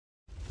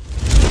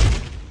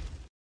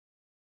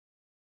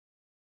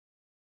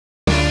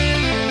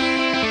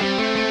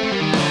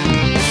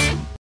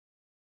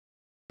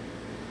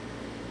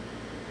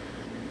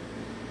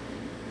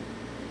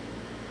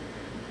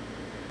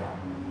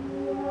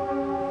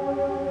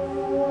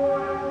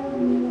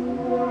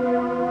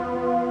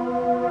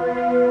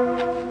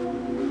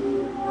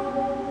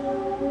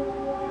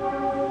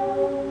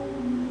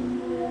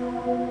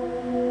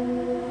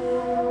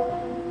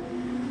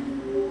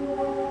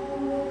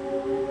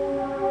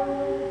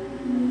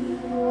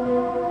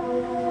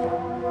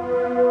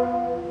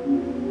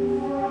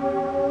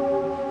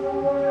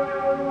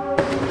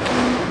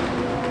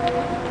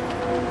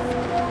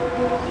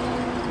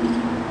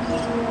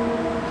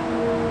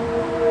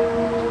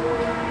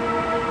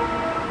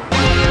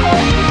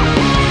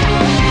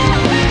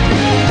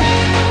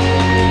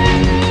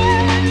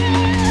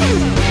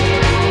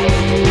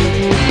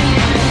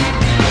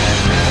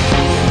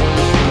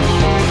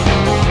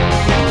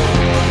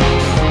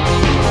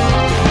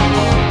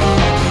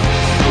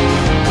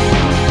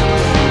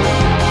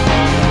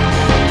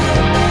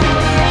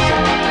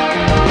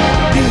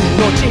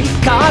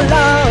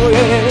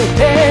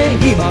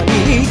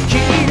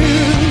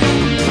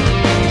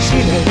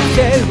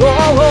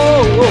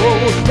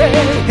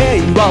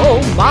和を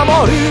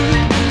守る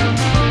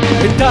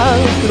円卓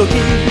の騎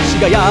士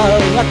がやっ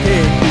て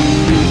く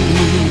る。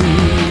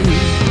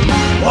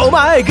お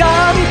前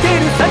が見て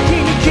る先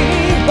に希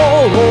望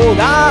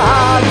が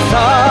あるさ。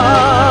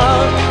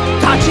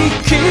断ち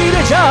切れ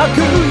弱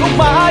を迷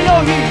い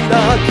な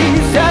き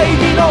正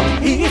義の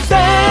一線。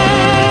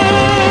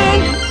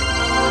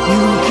勇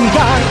気が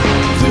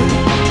ずっ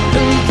と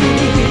に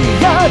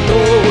宿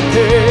って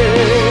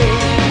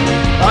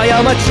過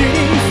ちに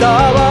騒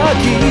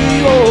ぎ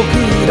を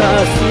下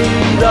す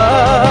んだ。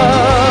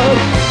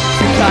世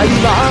界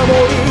守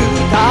る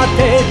盾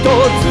と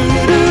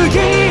剣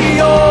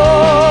よ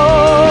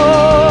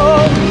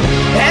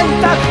円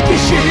卓騎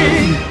士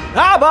ア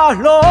バロ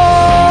ン。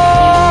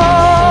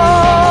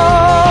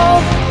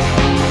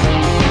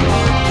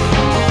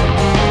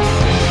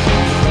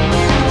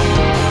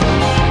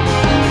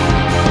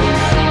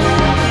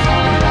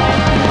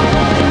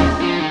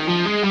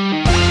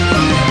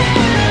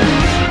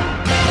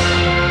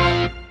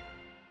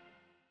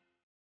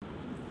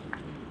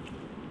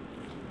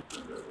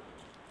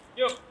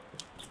よっ、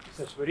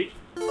久しぶり。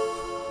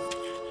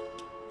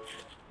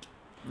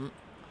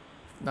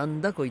な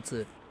んだこい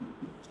つ。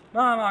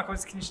まあまあこい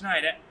つ気にしな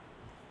いで。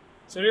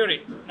それよ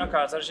りなん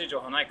か新しい情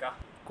報ないか？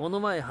こ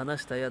の前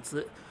話したや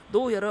つ、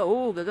どうやら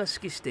オーガが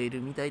指揮している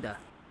みたいだ。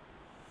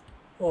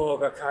オー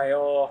ガか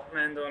よ、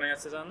面倒なや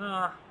つだ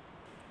な。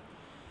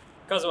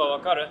数はわ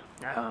かる？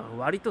ああ、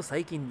割と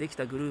最近でき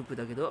たグループ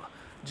だけど、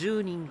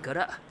10人か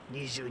ら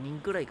20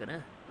人くらいかな。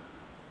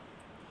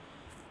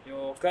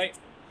了解。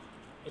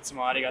いつ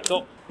もありがと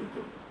う。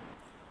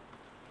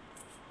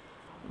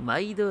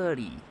毎度あ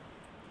り。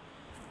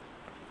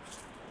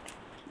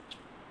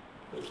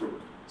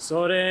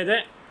それ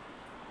で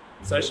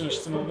最初の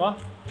質問は？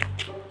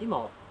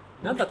今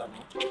何だったの？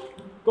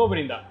ゴブ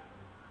リンだ。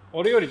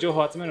俺より情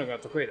報集めるのが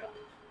得意だ。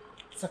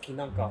さっき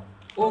なんか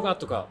オーガ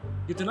とか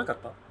言ってなかっ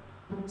た？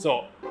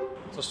そ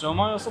う。そしてお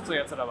前を外の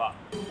やつらは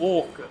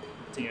オークっ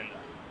て言うんだ。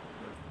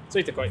つ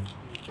いてこい。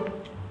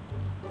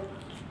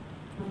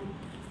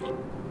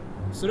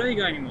それ以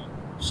外にも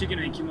不思議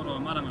な生き物は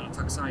まだまだ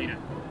たくさんいる。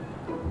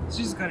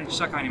静かに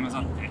社会に混ざ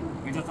って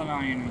目立た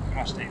ないように暮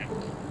らしている。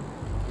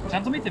ちゃ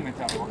んと見てみ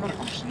たら分かる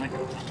かもしれないけ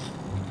どな。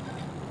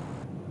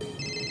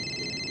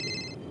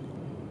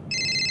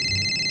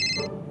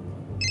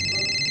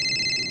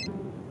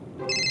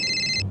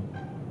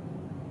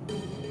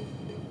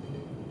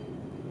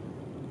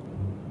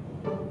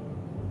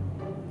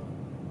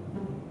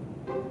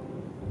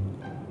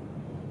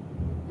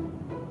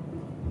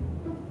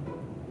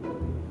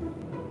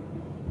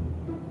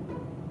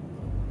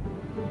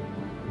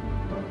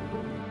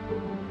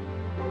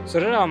そ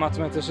れらをまと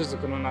めた種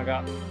族の名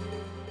が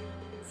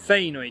フ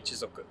ェイの一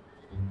族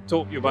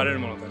と呼ばれる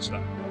者たちだ。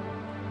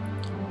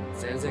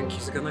全然気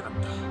づかなかっ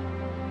た。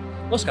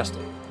もしかして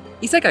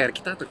異世界から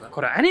来たとか？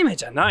これアニメ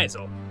じゃない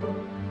ぞ。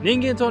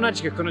人間と同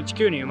じくこの地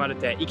球に生まれ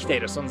て生きてい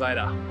る存在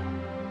だ。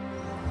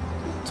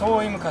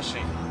遠い昔、フ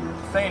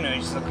ェイの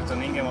一族と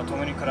人間は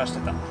共に暮らして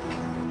た。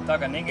だ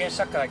が人間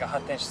社会が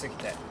発展しすぎ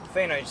てフ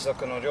ェイの一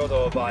族の領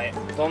土を奪い、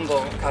どん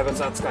どん怪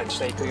物扱いし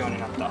ていくように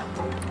なった。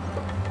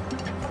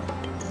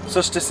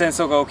そして戦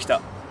争が起き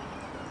た。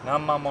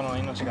何万もの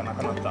命がな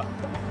くなった。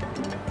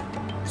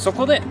そ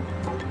こで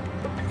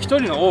一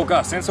人の王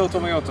が戦争を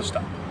止めようとし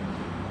た。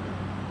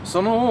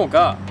その王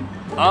が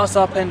アー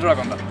サー・ペンドラ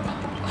ゴンだった。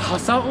アー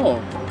サー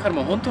王？彼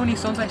も本当に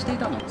存在してい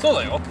たの？そう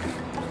だよ。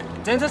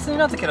伝説に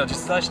なったけど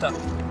実在した。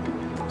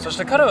そし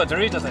て彼はドゥ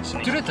ルートたち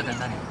に。ドゥルートって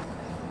何？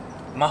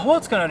魔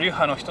法使いの流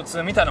派の一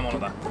つみたいなもの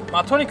だ。ま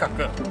あとにか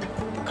く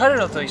彼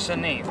らと一緒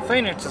にフェ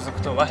イの一族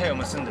と和平を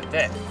結んで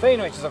て、フェイ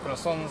の一族の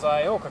存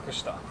在を隠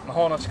した魔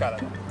法の力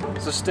で。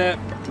そして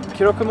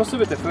記録も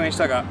全て封印し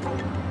たが、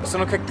そ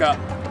の結果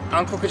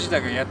暗黒時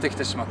代がやってき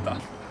てしまった。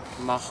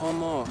魔法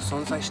も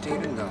存在してい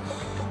るんだ。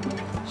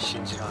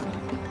信じられない。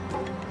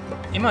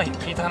今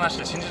聞いた話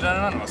で信じら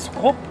れないのはそ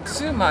こ？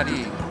つま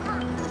り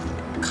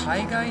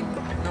海外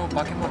の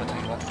化け物と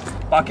いうわけ？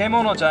化け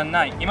物じゃ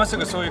ない。今す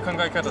ぐそういう考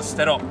え方捨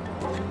てろ。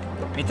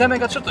見た目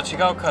がちょっと違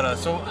うから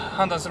そう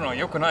判断するのは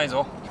良くない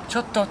ぞ。ち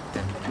ょっとって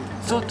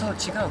相当違う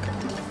けど。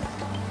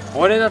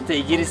俺だって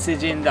イギリス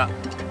人だ。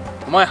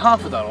お前ハー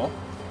フだろ？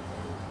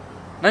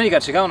何が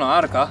違うのあ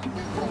るか？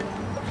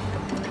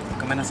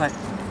ごめんなさい。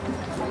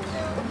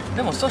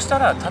でもそした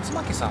ら竜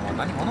巻さんは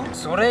何者？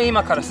それ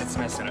今から説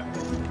明する。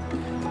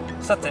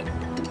さて、フ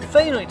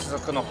ェイの一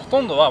族のほ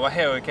とんどは和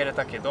平を受け入れ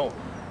たけど、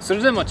そ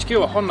れでも地球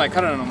は本来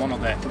彼らのもの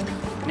で、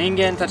人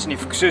間たちに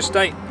復讐し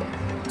たい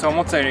と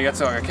思っている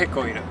奴らが結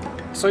構いる。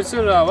そいつ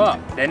らは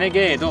レネ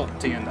ゲードっ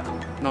て言うんだ。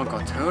なん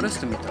かテロリス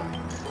トみたい。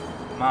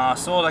まあ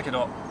そうだけ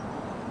ど、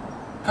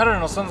彼ら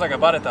の存在が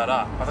バレた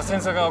らまた戦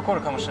争が起こ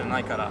るかもしれな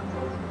いから、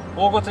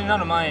大ごとにな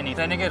る前に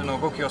レネゲード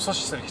の動きを阻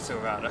止する必要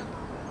がある。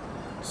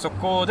そ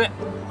こで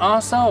ア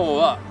ーサー王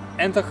は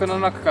円卓の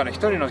中から一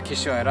人の騎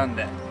士を選ん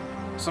で、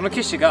その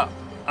騎士が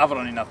アヴァ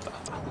ロンになった。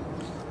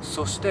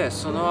そして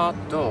その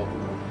後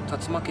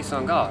竜巻さ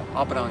んが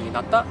アヴァロンに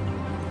なった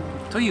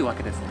というわ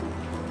けですね。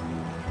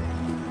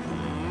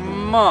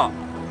まあ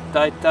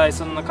大体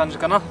そんな感じ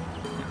かな。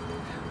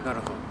な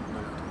るほど。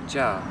じ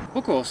ゃあ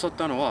僕を襲っ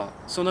たのは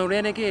その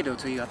レネゲード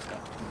というやつか。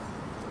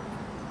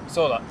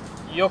そうだ、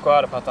よく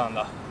あるパターン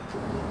だ。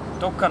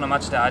どっかの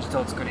町でアジト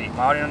を作り、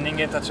周りの人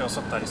間たちを襲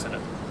ったりする。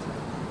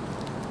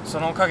そ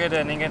のおかげ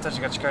で人間た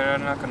ちが近寄ら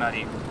れなくな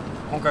り、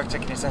本格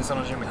的に戦争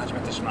の準備を始め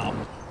てしまう。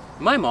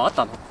前もあっ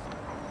たの？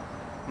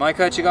毎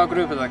回違うグ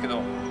ループだけど、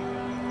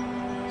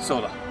そ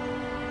うだ。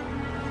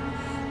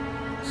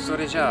そ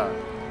れじゃあ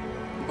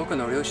僕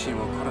の両親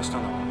を殺した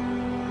のは？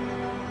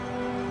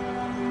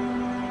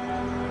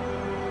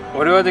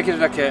俺はできる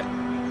だけ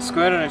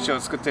救える道を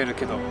作っている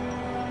けど、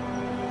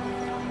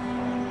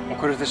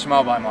遅れてし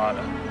まう場合もある。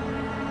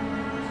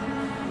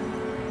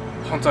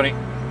本当に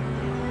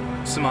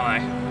すまな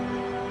い。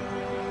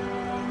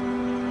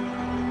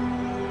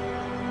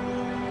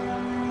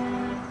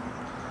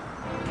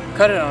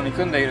彼らを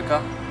憎んでいる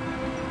か？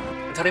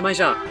当たり前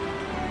じゃん。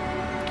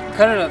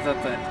彼らだって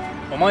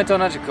お前と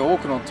同じく多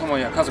くの友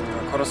や家族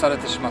が殺され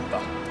てしまった。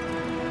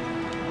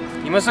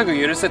今すぐ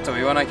許せとは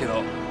言わないけ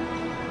ど、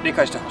理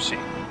解してほしい。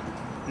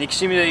憎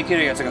しみで生き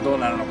る奴がどう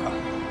なるのか。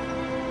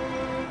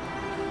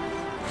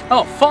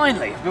Oh,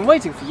 finally! I've been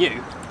waiting for you!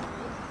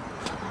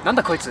 なん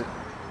だこいつ？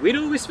ウィ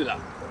ル・ウィスプだ。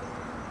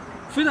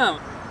普段、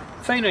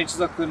フェイの一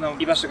族の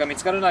居場所が見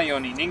つからないよう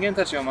に人間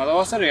たちを惑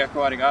わせる役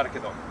割があるけ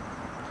ど、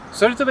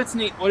それと別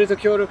に俺と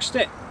協力し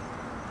て、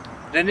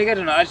レネゲー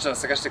ドのアジトを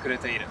探してくれ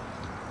ている。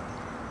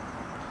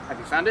Have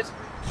you found it?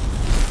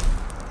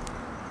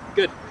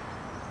 Good.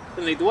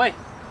 Then lead the way.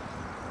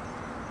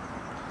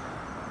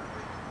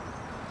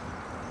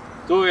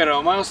 どうやら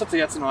お前を襲った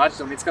奴のアジ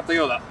ト見つかった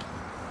ようだ。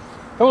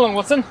Hold on,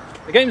 Watson.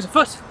 The game's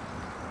afoot.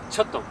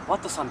 ちょっとワ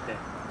ットさんって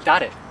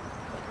誰？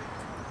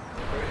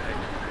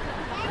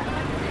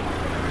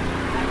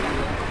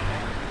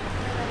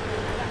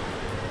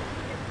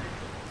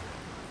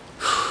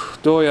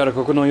どうやら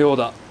ここのよう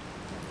だ。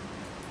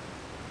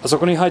あそ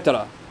こに入った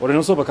ら俺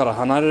のそばから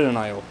離れる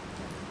なよ。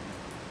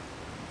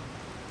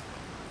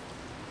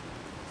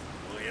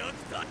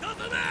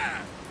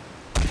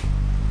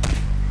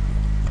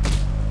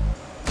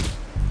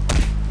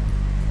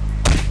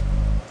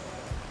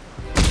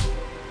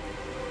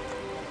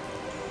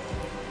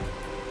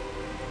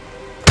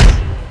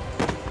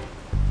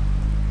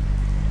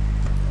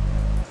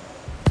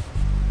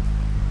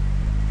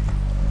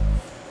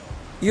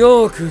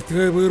よく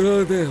手ぶ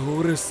らで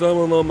俺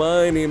様の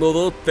前に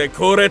戻って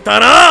これ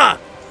たな。あ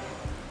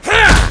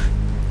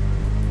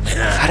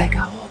れ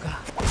がオーガ。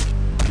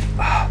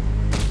ああ、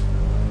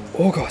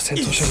オーガは戦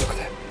闘種族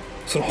で、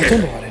そのほと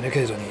んどがレネゲ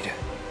ードにいる。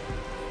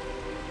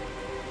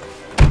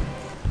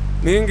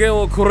人間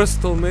を殺す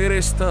と命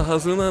令したは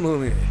ずなの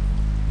に、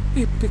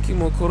一匹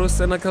も殺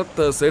せなかっ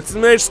た説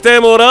明して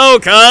もらおう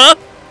か。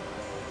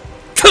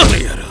この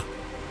野郎。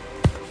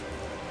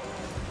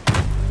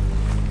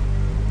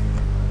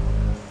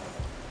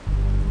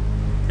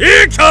い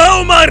い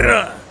かお前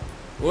ら、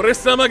俺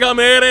様が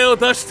命令を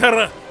出した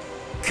ら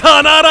必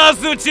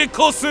ず実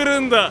行する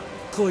んだ。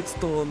こいつ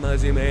と同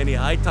じ目に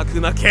会いた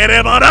くなけ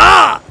れば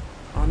な。あ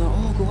のオ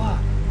ーグは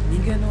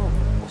人間を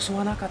襲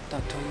わなかった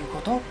というこ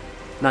と？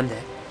なんで？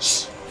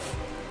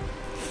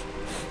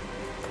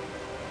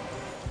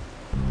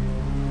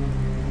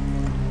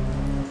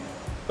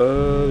おい、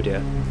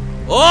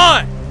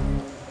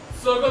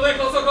そこで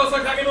こそこそ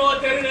駆け回っ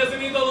てるネズ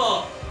ミど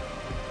も、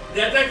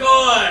出てこ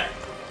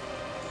い。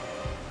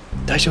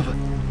大丈夫、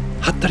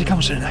はったりか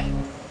もしれない。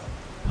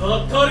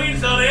はったり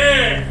じゃね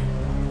え。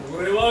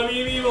俺は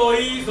耳も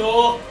いい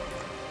ぞ。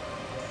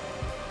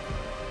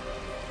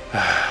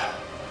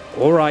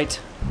Alright。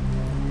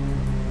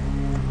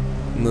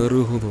な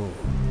るほど。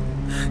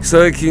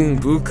最近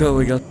部下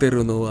をやって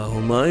るのはお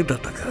前だっ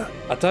たか。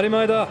当たり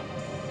前だ。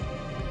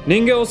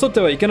人間を襲って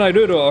はいけない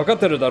ルールは分かっ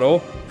てるだ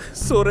ろう。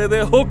それ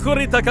で誇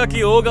り高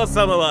きオーガ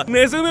様は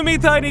ネズミみ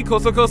たいにこ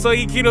そこそ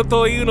生きる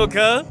というの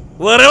か。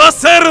笑わ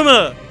せる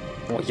な。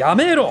もうや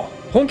めろ。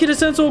本気で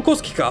戦争を起こ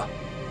す気か。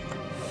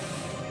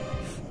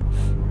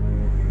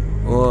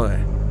おい、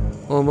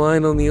お前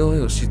の匂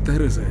いを知って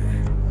るぜ。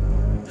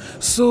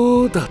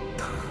そうだっ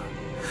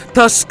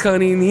た。確か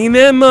に2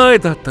年前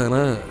だった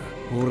な。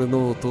俺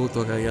の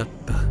弟がやっ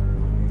た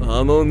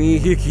あの2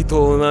匹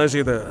と同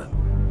じだ。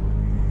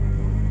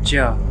じ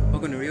ゃあ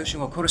僕の両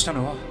親を殺した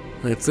のは？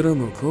あいつら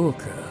の子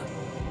か。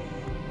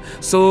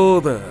そ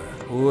うだ、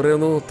俺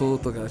の弟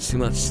がし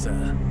ました。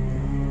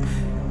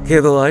け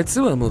どあいつ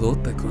は戻っ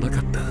てこなか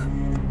った。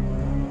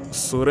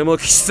それも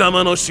貴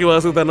様の仕業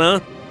だ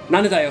な。な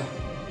んでだよ。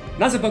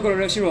なぜ僕の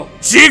両親を？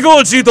自業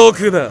自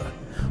得だ。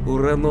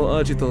俺の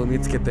アジトを見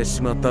つけて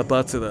しまった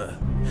罰だ。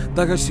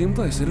だが心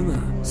配するな。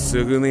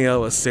すぐに合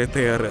わせ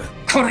てやる。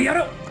この野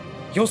郎！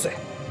よせ。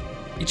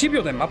1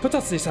秒で真っ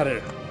二つにされ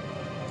る。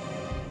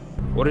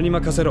俺に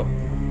任せろ。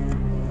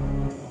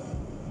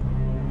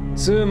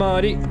つま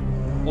り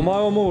お前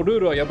はもうルー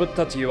ルを破っ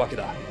たというわけ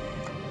だ。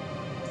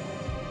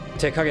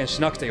手加減し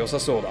なくて良さ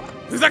そうだ。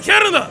ふざけ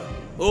るな。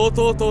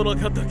弟の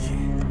敵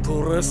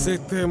取らせ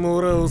て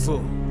もらう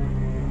ぞ。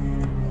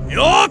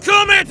よく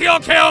見てお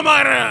けお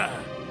前ら。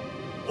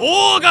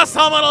オーガ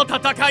様の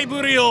戦い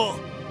ぶりを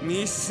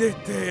見せ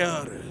て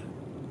やる。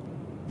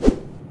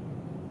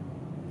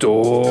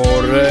ド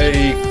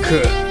レイ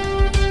ク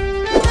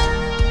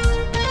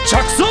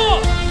着想。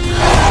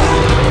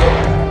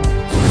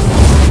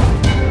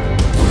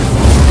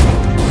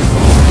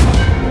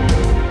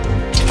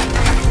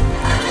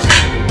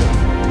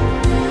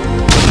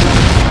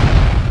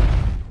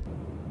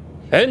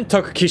円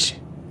卓騎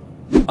士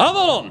ア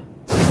バロン。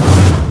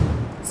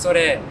そ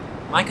れ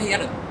毎回や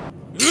るの？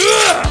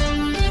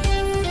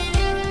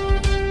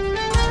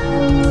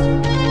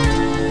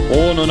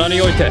王の名に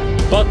おいて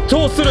抜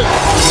刀する。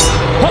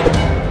はっ、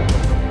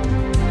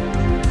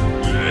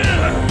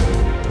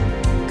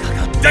か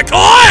かってこい。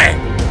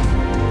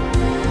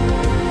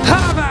ハ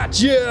バ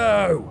ジュー。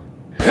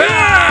は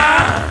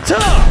た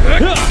だ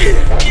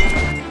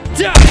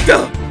だ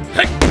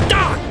は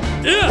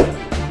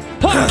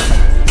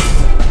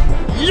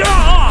や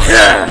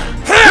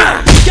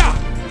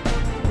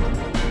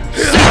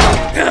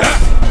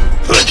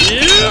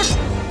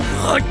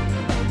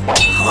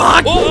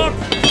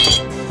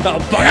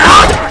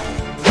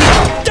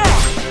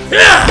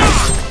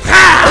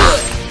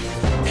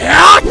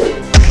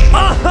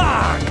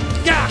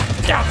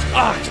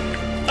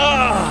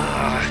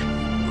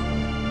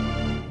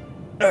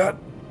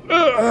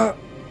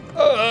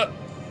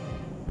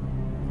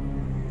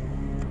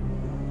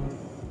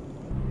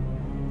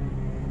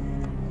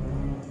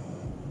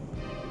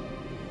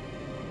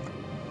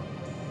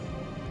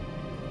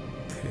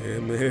て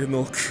めえ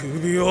の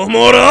首を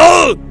も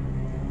らう。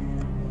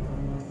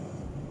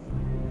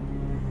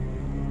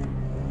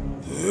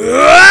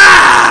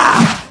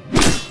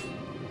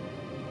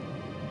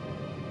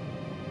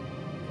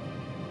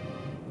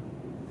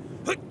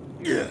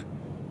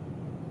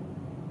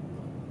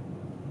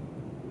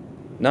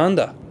なん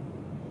だ、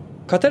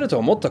勝てると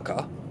思った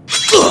か？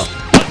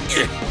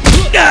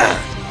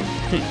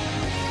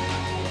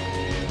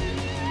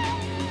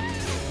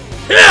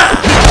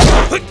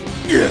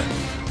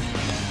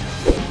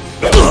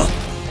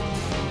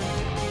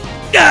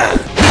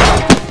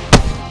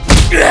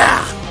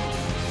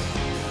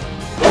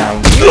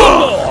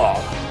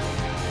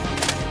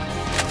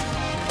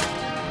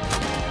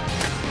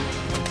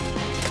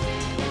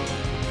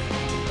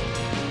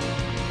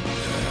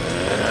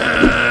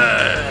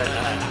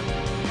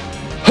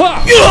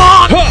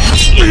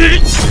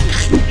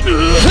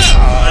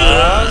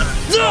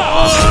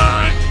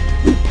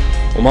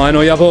お前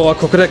の野望は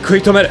ここで食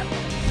い止める。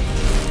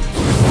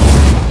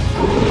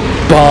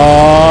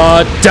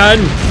バーダン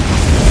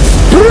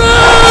ブレイ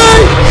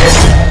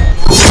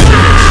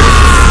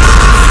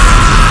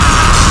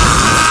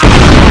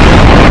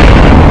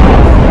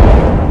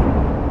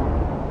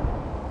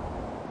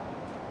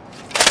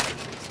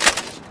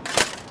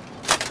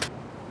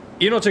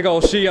ク。命が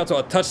惜しいやつ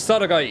は立ち去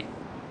るがいい。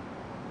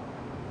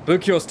武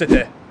器を捨て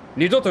て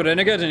二度とレ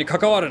ネゲージに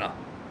関わるな。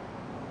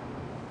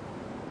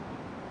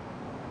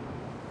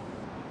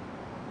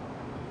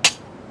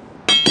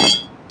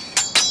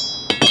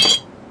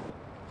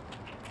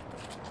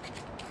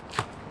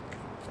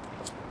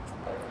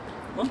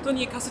本当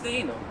に行かせて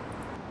いいの？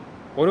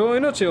俺は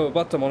命を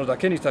奪った者だ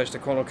けに対して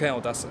この剣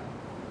を出す。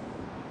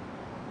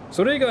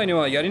それ以外に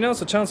はやり直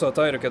すチャンスを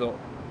与えるけど、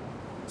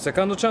セ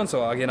カンドチャンス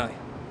はあげない。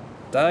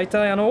だい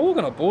たいオー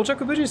ガの傍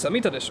着無人さ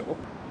見たでしょ？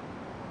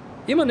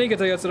今逃げ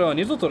た奴らは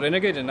二度とレネ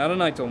ゲージになら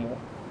ないと思う。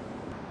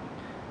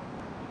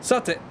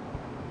さて、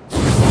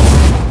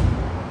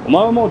お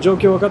前はもう状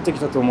況分かってき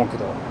たと思うけ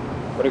ど、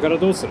これから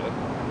どうする？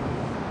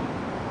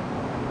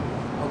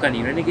他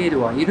にレネゲー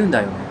ドはいるん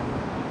だよね。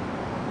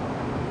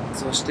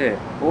そして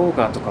オー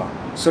ガーとか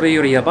それ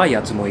よりヤバい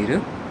やつもい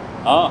る？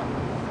ああ、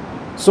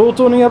相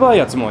当にヤバい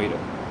やつもいる。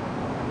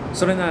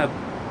それなら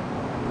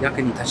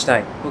役に立ちた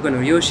い。僕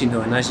の両親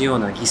と同じよう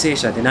な犠牲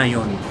者でない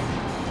ように。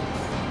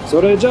そ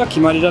れじゃあ決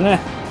まりだね。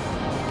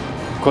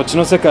こっち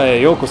の世界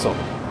へようこそ。